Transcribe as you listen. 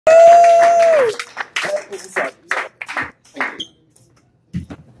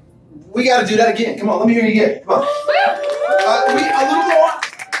We got to do that again. Come on, let me hear you again. Come on.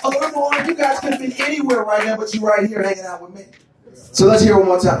 A little more. You guys could have been anywhere right now, but you're right here hanging out with me. So let's hear it one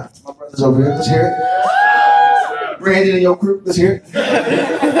more time. My brother's over here. Let's hear it. Brandon and your group. Let's hear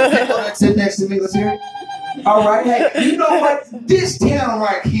it. Sit next to me. Let's hear it. All right. Hey, you know what? This town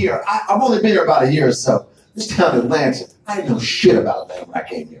right here, I've only been here about a year or so. This town, Atlanta, I didn't know shit about Atlanta when I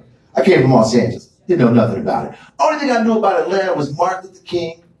came here. I came from Los Angeles. Didn't know nothing about it. Only thing I knew about Atlanta was Martin Luther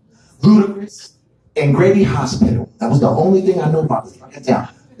King, Ludacris, and Grady Hospital. That was the only thing I knew about this fucking town.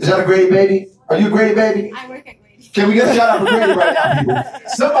 Is that a Grady baby? Are you a Grady baby? I work at Grady. Can we get a shout out for Grady right now, people?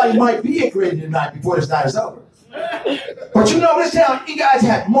 Somebody might be at Grady tonight before this night is over. But you know this town, you guys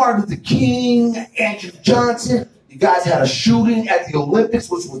had Martin Luther King, Andrew Johnson. You guys had a shooting at the Olympics,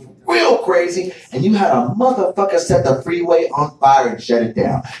 which was real crazy. And you had a motherfucker set the freeway on fire and shut it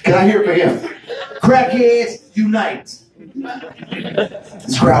down. Can I hear it for him? Crackheads, unite.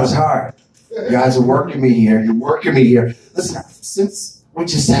 This crowd is hard. You guys are working me here. You're working me here. Listen, since we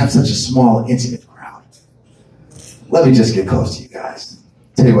just have such a small, intimate crowd, let me just get close to you guys.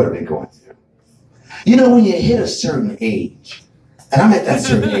 Tell you what I've been going through. You know, when you hit a certain age, and I'm at that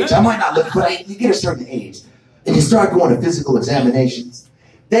certain age, I might not look, but you get a certain age, and you start going to physical examinations,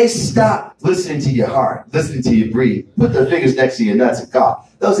 they stop listening to your heart, listening to you breathe, put their fingers next to your nuts and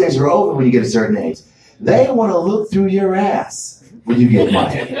cough. Those days are over when you get a certain age. They want to look through your ass when you get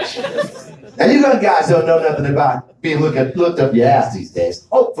my age. Now, you guys don't know nothing about being looked up your ass these days.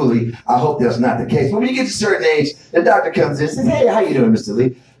 Hopefully, I hope that's not the case. But when you get to a certain age, the doctor comes in and says, hey, how you doing, Mr.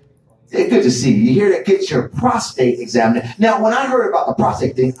 Lee? Hey, good to see you. You're here to get your prostate examined. Now, when I heard about the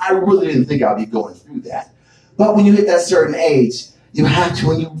prostate thing, I really didn't think I'd be going through that. But when you hit that certain age, you have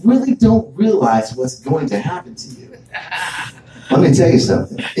to, and you really don't realize what's going to happen to you. Let me tell you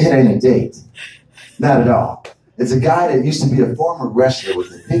something. It ain't a date. Not at all. It's a guy that used to be a former wrestler with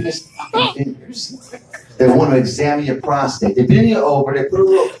the biggest fucking fingers. They want to examine your prostate. They bend you over. They put a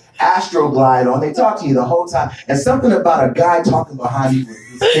little Astroglide on. They talk to you the whole time. And something about a guy talking behind you with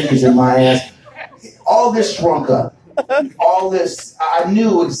his fingers in my ass. All this shrunk up. All this, I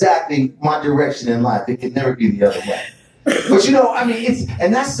knew exactly my direction in life. It could never be the other way. But you know, I mean,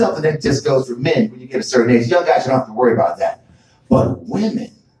 and that's something that just goes for men when you get a certain age. Young guys, you don't have to worry about that. But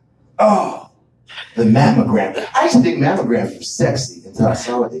women, oh, the mammogram. I used to think mammograms were sexy until I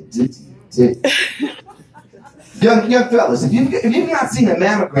saw what they did to you. Young fellas, if you've not seen a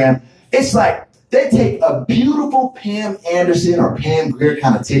mammogram, it's like they take a beautiful Pam Anderson or Pam Grier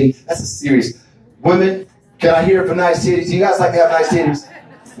kind of titty. That's a serious. Women, can I hear it for nice titties? Do you guys like to have nice titties?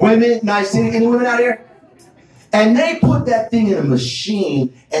 Women, nice titties. Any women out here? And they put that thing in a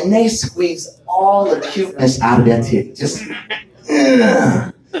machine and they squeeze all the cuteness out of that titty. Just,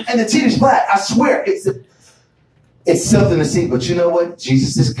 and the titty's flat. I swear, it's something to see. But you know what?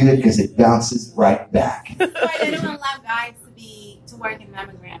 Jesus is good because it bounces right back. So they don't allow guys to work in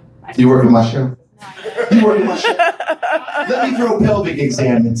mammogram. You work in my show? No, you work in my show? Let me throw pelvic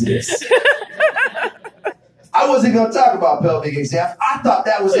exam into this. I wasn't going to talk about pelvic exams. I thought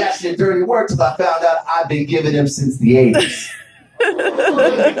that was actually a dirty word until I found out I've been giving them since the 80s.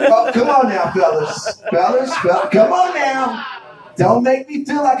 Oh, come on now, fellas. Fellas, come on now. Don't make me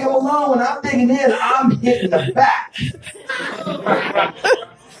feel like I'm alone. When I'm digging in, I'm hitting the back.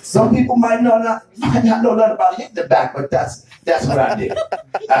 Some people might not know nothing about hitting the back, but that's what I did.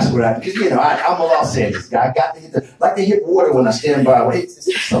 That's what I did. Because, you know, I'm a Los Angeles guy. I got to hit water when I stand by.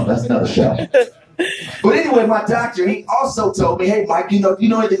 That's another show. But anyway, my doctor, he also told me, hey, Mike, you know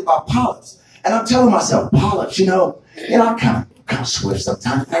anything about polyps? And I'm telling myself, polyps, I'm kind of swift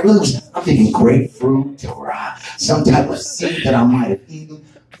sometimes. I'm thinking grapefruit or some type of seed that I might have eaten,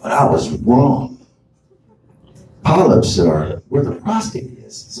 but I was wrong. Polyps are where the prostate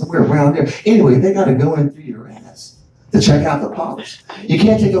is, somewhere around there. Anyway, they got to go in through your ass to check out the polyps. You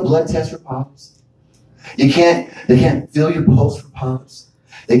can't take a blood test for polyps. They can't feel your pulse for polyps.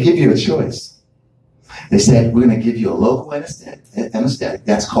 They give you a choice. They said, we're going to give you a local anesthetic.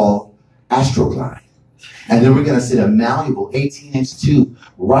 That's called Astroglide. And then we're going to sit a malleable 18-inch tube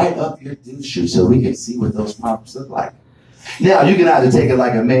right up your douche chute so we can see what those polyps look like. Now, you can either take it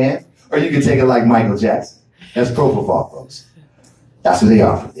like a man or you can take it like Michael Jackson. That's propofol, folks. That's what they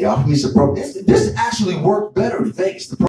offer. They offer me some propofol. This actually worked better in Vegas.